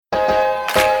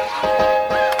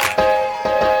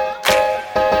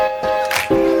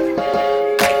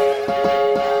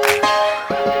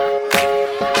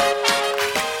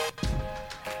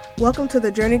Welcome to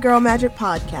the Journey Girl Magic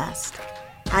Podcast.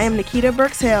 I am Nikita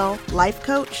Burks-Hill, life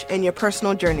coach and your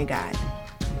personal journey guide.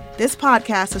 This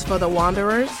podcast is for the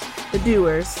wanderers, the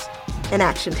doers, and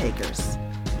action takers.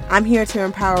 I'm here to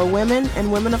empower women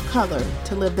and women of color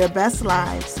to live their best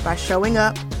lives by showing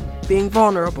up, being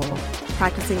vulnerable,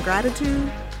 practicing gratitude,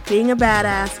 being a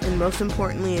badass, and most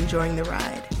importantly, enjoying the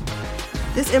ride.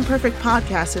 This imperfect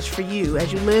podcast is for you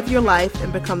as you live your life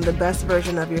and become the best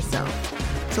version of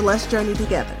yourself. So let's journey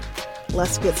together.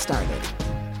 Let's get started.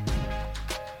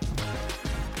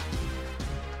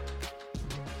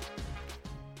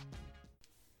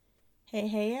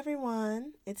 Hey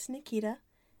everyone, it's Nikita,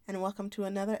 and welcome to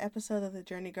another episode of the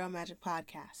Journey Girl Magic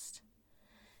Podcast.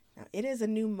 Now, it is a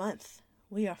new month.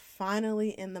 We are finally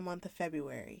in the month of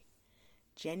February.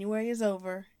 January is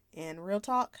over, and real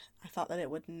talk, I thought that it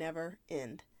would never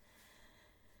end.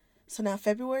 So now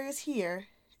February is here,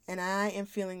 and I am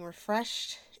feeling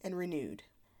refreshed and renewed.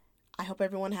 I hope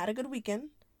everyone had a good weekend.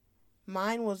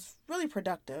 Mine was really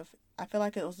productive. I feel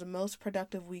like it was the most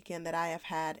productive weekend that I have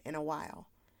had in a while.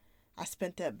 I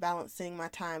spent it balancing my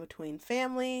time between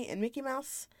family and Mickey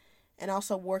Mouse and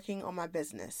also working on my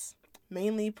business,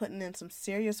 mainly putting in some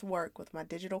serious work with my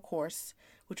digital course,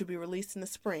 which will be released in the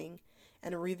spring,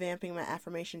 and revamping my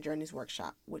Affirmation Journeys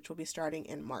workshop, which will be starting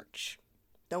in March.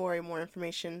 Don't worry, more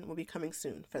information will be coming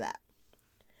soon for that.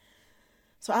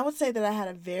 So I would say that I had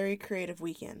a very creative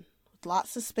weekend with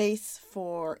lots of space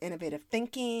for innovative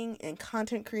thinking and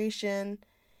content creation,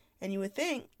 and you would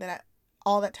think that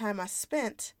all that time I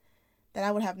spent that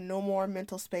I would have no more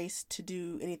mental space to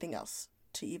do anything else,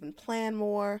 to even plan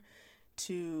more,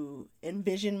 to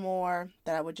envision more,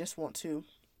 that I would just want to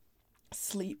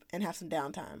sleep and have some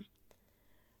downtime.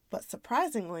 But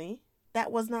surprisingly,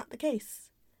 that was not the case.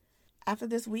 After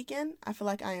this weekend, I feel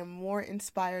like I am more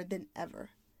inspired than ever.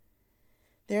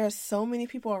 There are so many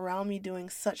people around me doing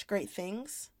such great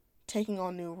things, taking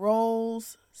on new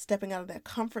roles, stepping out of their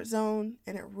comfort zone,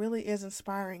 and it really is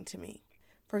inspiring to me.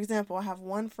 For example, I have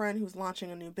one friend who's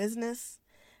launching a new business,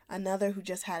 another who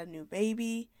just had a new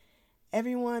baby.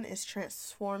 Everyone is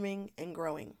transforming and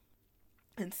growing.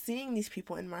 And seeing these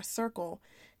people in my circle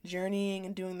journeying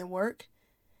and doing the work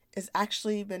has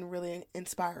actually been really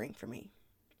inspiring for me.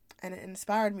 And it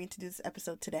inspired me to do this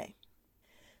episode today.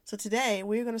 So today,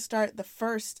 we're going to start the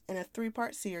first in a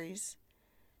 3-part series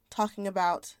talking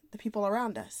about the people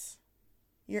around us,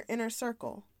 your inner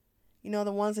circle,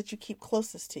 the ones that you keep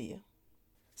closest to you.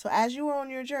 So as you are on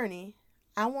your journey,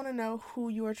 I want to know who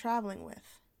you are traveling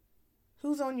with.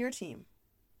 Who's on your team?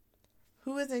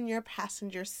 Who is in your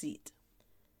passenger seat?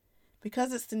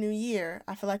 Because it's the new year,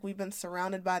 I feel like we've been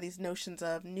surrounded by these notions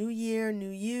of new year,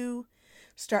 new you.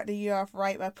 Start the year off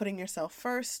right by putting yourself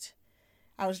first.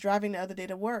 I was driving the other day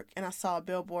to work and I saw a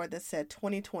billboard that said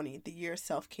 2020, the year of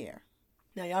self-care.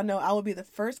 Now y'all know I will be the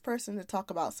first person to talk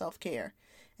about self-care.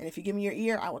 And if you give me your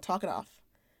ear, I will talk it off.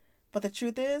 But the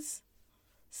truth is,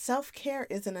 self-care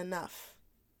isn't enough.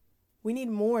 We need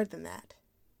more than that.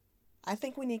 I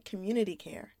think we need community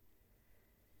care.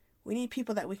 We need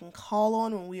people that we can call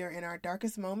on when we are in our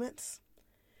darkest moments.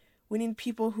 We need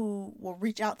people who will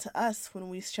reach out to us when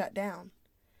we shut down.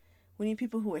 We need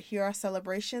people who will hear our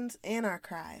celebrations and our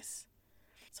cries.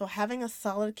 So having a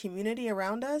solid community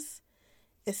around us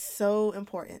is so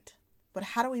important. But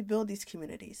how do we build these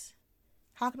communities?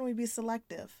 How can we be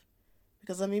selective?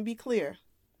 Because let me be clear.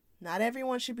 Not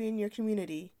everyone should be in your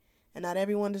community, and not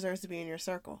everyone deserves to be in your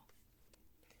circle.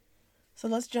 So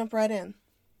let's jump right in.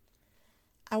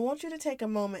 I want you to take a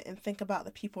moment and think about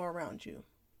the people around you.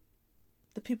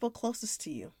 The people closest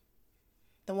to you.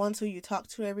 The ones who you talk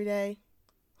to every day,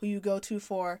 who you go to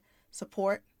for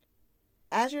support.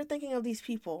 As you're thinking of these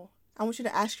people, I want you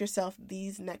to ask yourself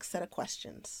these next set of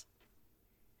questions.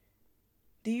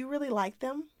 Do you really like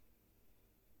them?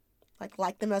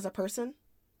 Like them as a person?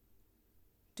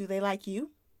 Do they like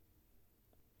you?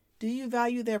 Do you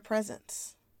value their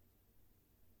presence?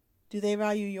 Do they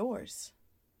value yours?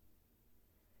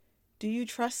 Do you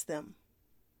trust them?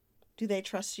 Do they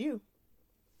trust you?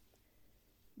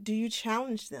 Do you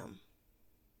challenge them?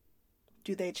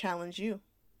 Do they challenge you?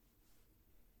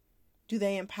 Do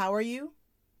they empower you?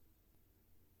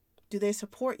 Do they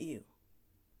support you?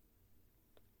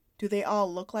 Do they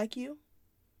all look like you?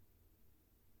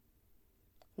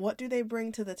 What do they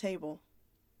bring to the table?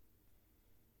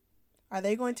 Are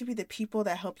they going to be the people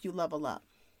that help you level up?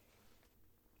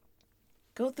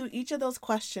 Go through each of those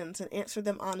questions and answer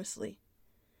them honestly.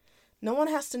 No one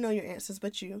has to know your answers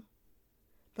but you.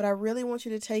 But I really want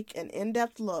you to take an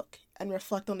in-depth look and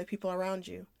reflect on the people around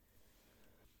you.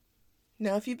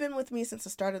 Now, if you've been with me since the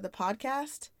start of the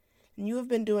podcast, and you have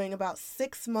been doing about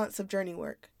 6 months of journey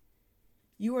work,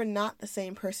 You are not the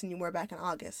same person you were back in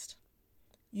August.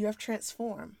 You have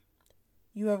transformed.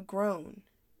 You have grown.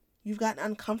 You've gotten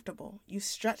uncomfortable. You've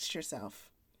stretched yourself.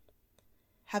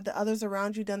 Have the others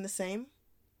around you done the same?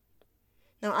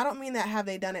 Now, I don't mean that have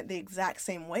they done it the exact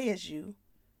same way as you,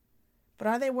 but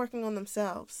are they working on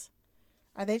themselves?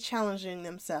 Are they challenging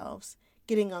themselves,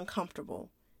 getting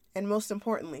uncomfortable? And most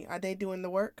importantly, are they doing the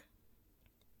work?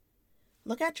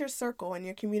 Look at your circle and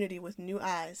your community with new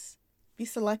eyes. Be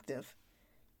selective.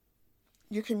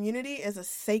 Your community is a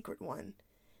sacred one,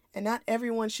 and not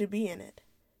everyone should be in it.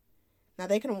 Now,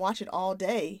 they can watch it all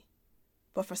day,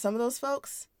 but for some of those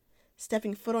folks,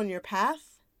 stepping foot on your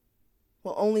path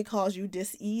will only cause you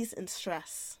dis-ease and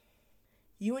stress.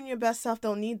 You and your best self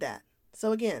don't need that.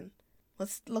 So again,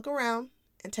 let's look around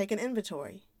and take an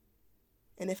inventory.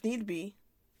 And if need be,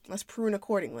 let's prune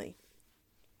accordingly.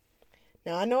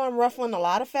 Now, I know I'm ruffling a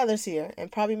lot of feathers here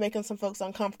and probably making some folks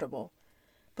uncomfortable,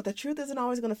 but the truth isn't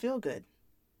always going to feel good.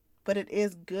 But it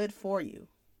is good for you.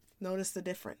 Notice the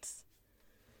difference.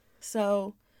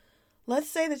 So, let's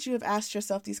say that you have asked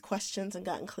yourself these questions and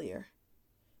gotten clear.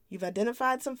 You've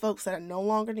identified some folks that no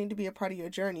longer need to be a part of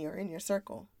your journey or in your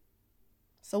circle.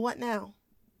 So what now?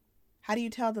 How do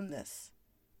you tell them this?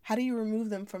 How do you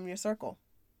remove them from your circle?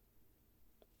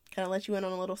 Can I let you in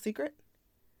on a little secret?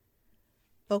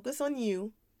 Focus on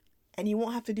you, and you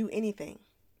won't have to do anything.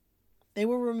 They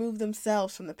will remove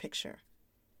themselves from the picture.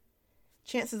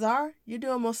 Chances are, you're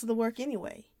doing most of the work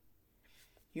anyway.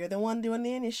 You're the one doing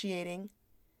the initiating,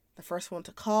 the first one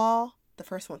to call, the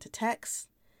first one to text,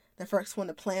 the first one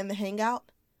to plan the hangout,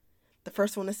 the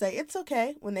first one to say it's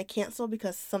okay when they cancel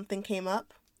because something came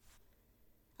up.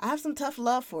 I have some tough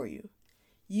love for you.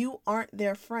 You aren't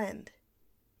their friend.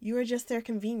 You are just their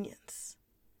convenience.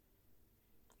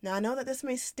 Now, I know that this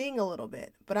may sting a little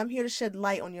bit, but I'm here to shed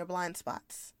light on your blind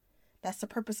spots. That's the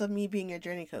purpose of me being your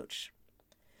journey coach.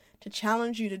 To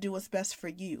challenge you to do what's best for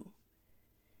you.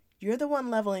 You're the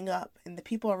one leveling up, and the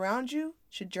people around you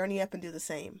should journey up and do the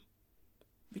same.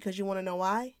 Because you want to know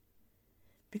why?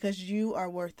 Because you are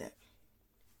worth it.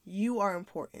 You are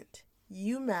important.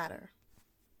 You matter.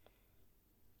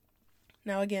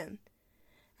 Now again,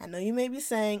 I know you may be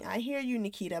saying, I hear you,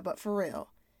 Nikita, but for real,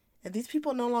 if these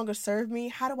people no longer serve me,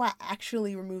 how do I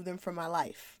actually remove them from my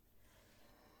life?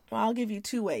 Well, I'll give you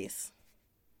 2 ways.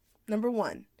 Number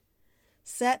 1,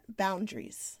 set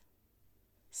boundaries.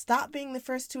 Stop being the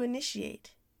first to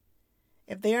initiate.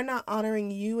 If they are not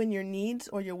honoring you and your needs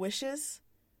or your wishes,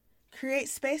 create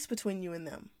space between you and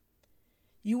them.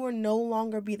 You will no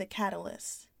longer be the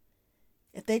catalyst.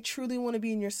 If they truly want to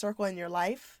be in your circle and your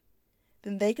life,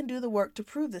 then they can do the work to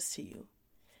prove this to you.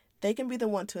 They can be the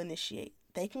one to initiate.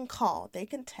 They can call. They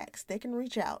can text. They can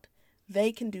reach out.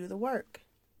 They can do the work.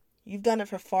 You've done it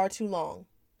for far too long.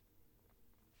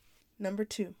 Number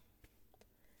 2,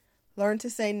 learn to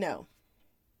say no.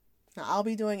 Now, I'll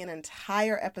be doing an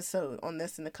entire episode on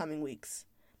this in the coming weeks.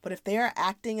 But if they are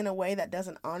acting in a way that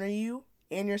doesn't honor you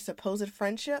and your supposed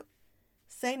friendship,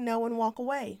 say no and walk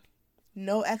away.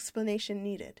 No explanation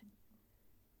needed.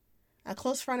 A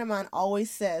close friend of mine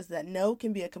always says that no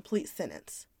can be a complete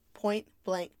sentence. Point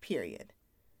blank, period.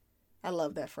 I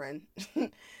love that friend.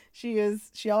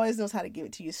 She always knows how to give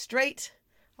it to you straight,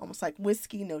 almost like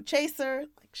whiskey, no chaser.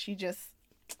 Like she just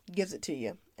gives it to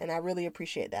you. And I really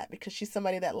appreciate that because she's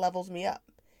somebody that levels me up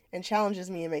and challenges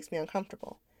me and makes me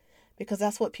uncomfortable. Because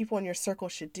that's what people in your circle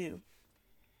should do.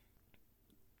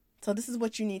 So this is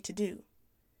what you need to do.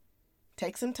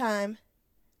 Take some time,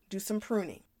 do some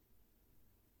pruning.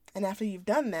 And after you've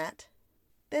done that,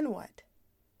 then what?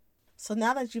 So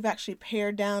now that you've actually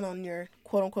pared down on your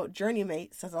quote-unquote journey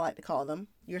mates, as I like to call them,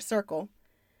 your circle,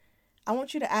 I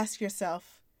want you to ask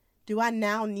yourself, do I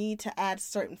now need to add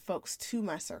certain folks to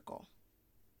my circle?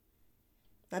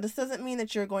 Now, this doesn't mean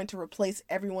that you're going to replace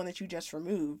everyone that you just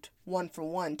removed, one for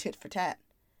one, tit for tat,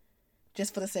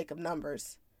 just for the sake of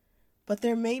numbers. But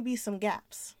there may be some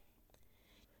gaps.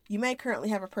 You may currently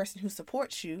have a person who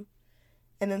supports you,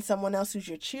 and then someone else who's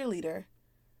your cheerleader,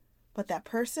 but that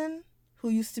person who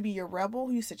used to be your rebel,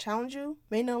 who used to challenge you,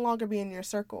 may no longer be in your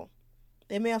circle.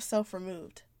 They may have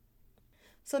self-removed.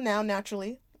 So now,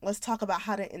 naturally, let's talk about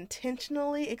how to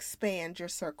intentionally expand your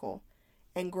circle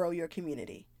and grow your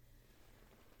community.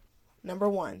 Number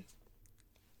 1,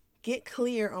 get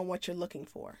clear on what you're looking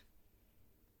for.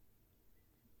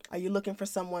 Are you looking for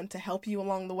someone to help you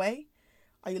along the way?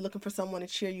 Are you looking for someone to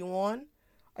cheer you on?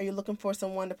 Are you looking for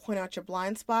someone to point out your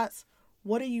blind spots?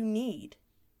 What do you need?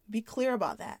 Be clear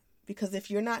about that. Because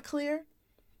if you're not clear,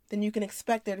 then you can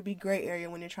expect there to be gray area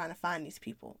when you're trying to find these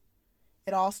people.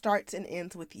 It all starts and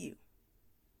ends with you.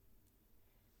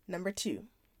 Number 2,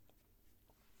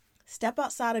 Step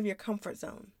outside of your comfort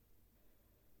zone.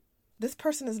 This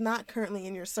person is not currently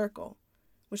in your circle,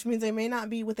 which means they may not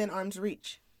be within arm's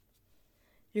reach.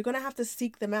 You're going to have to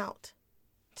seek them out,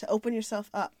 to open yourself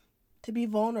up, to be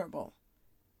vulnerable,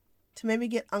 to maybe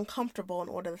get uncomfortable in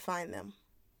order to find them.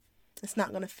 It's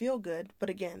not going to feel good, but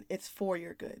again, it's for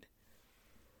your good.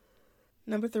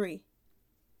 Number 3,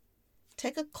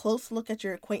 take a close look at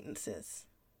your acquaintances.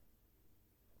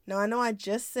 Now, I know I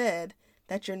just said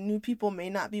that your new people may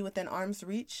not be within arm's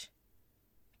reach,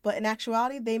 but in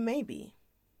actuality, they may be.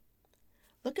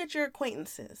 Look at your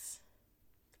acquaintances.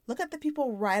 Look at the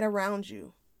people right around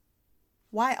you.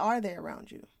 Why are they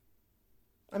around you?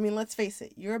 I mean, let's face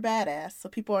it, you're a badass, so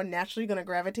people are naturally going to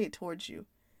gravitate towards you,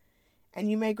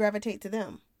 and you may gravitate to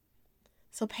them.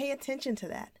 So pay attention to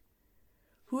that.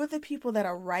 Who are the people that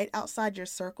are right outside your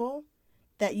circle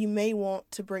that you may want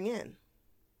to bring in?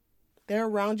 They're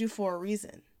around you for a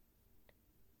reason.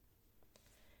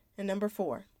 And number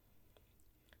 4,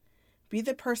 be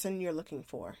the person you're looking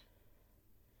for.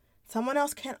 Someone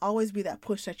else can't always be that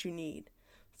push that you need.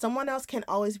 Someone else can't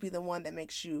always be the one that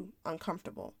makes you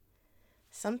uncomfortable.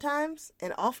 Sometimes,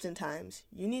 and oftentimes,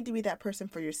 you need to be that person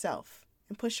for yourself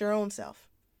and push your own self.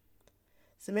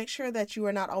 So make sure that you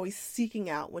are not always seeking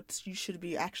out what you should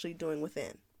be actually doing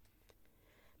within.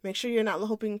 Make sure you're not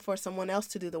hoping for someone else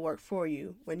to do the work for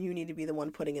you when you need to be the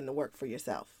one putting in the work for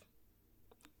yourself.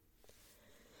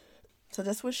 So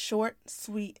this was short,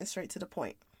 sweet, and straight to the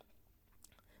point.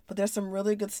 But there's some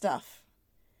really good stuff,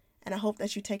 and I hope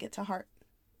that you take it to heart.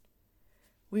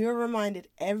 We are reminded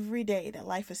every day that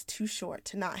life is too short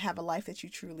to not have a life that you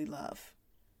truly love.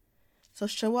 So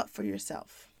show up for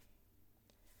yourself.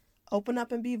 Open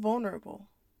up and be vulnerable.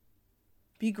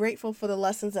 Be grateful for the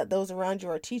lessons that those around you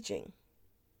are teaching.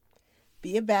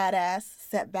 Be a badass,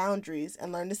 set boundaries,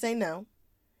 and learn to say no.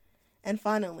 And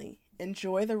finally,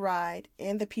 enjoy the ride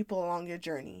and the people along your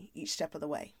journey each step of the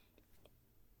way.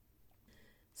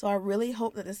 So I really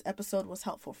hope that this episode was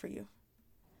helpful for you.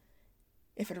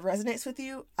 If it resonates with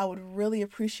you, I would really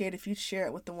appreciate if you'd share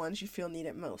it with the ones you feel need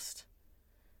it most.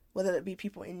 Whether it be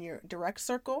people in your direct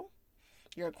circle,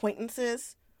 your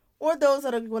acquaintances, or those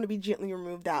that are going to be gently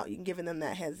removed out. You can give them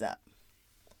that heads up.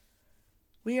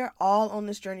 We are all on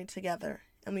this journey together,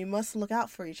 and we must look out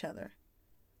for each other.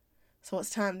 So it's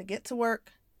time to get to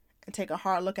work and take a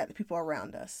hard look at the people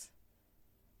around us.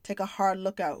 Take a hard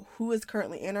look at who is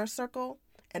currently in our circle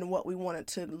and what we want it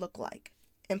to look like,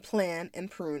 and plan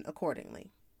and prune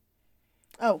accordingly.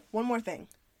 Oh, one more thing.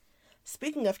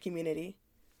 Speaking of community,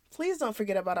 please don't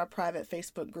forget about our private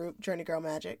Facebook group, Journey Girl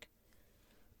Magic.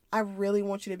 I really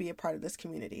want you to be a part of this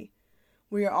community.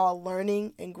 We are all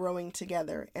learning and growing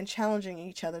together and challenging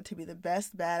each other to be the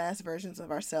best badass versions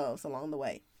of ourselves along the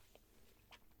way.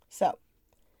 So,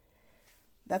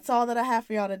 that's all that I have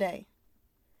for y'all today.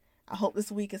 I hope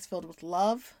this week is filled with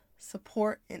love,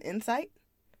 support, and insight.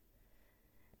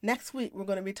 Next week, we're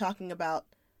going to be talking about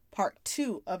part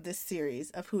 2 of this series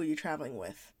of Who Are You Traveling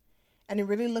With? And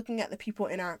really looking at the people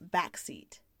in our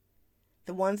backseat,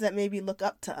 the ones that maybe look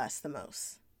up to us the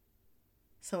most.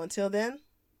 So until then,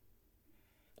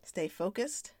 stay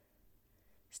focused,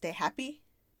 stay happy,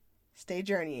 stay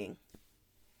journeying.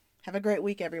 Have a great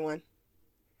week, everyone.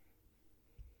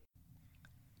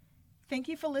 Thank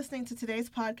you for listening to today's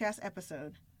podcast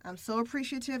episode. I'm so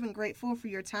appreciative and grateful for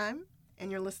your time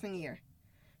and your listening ear.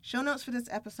 Show notes for this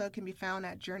episode can be found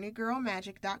at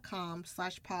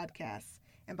journeygirlmagic.com/podcasts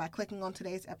and by clicking on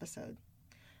today's episode.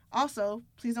 Also,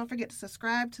 please don't forget to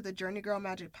subscribe to the Journey Girl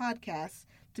Magic podcast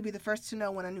to be the first to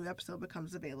know when a new episode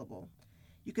becomes available.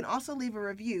 You can also leave a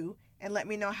review and let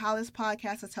me know how this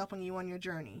podcast is helping you on your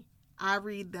journey. I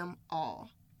read them all.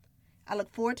 I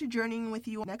look forward to journeying with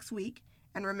you next week,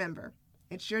 and remember,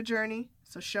 it's your journey,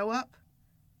 so show up,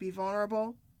 be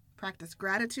vulnerable, practice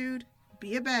gratitude,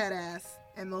 be a badass,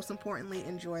 and most importantly,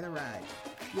 enjoy the ride.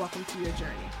 Welcome to your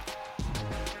journey.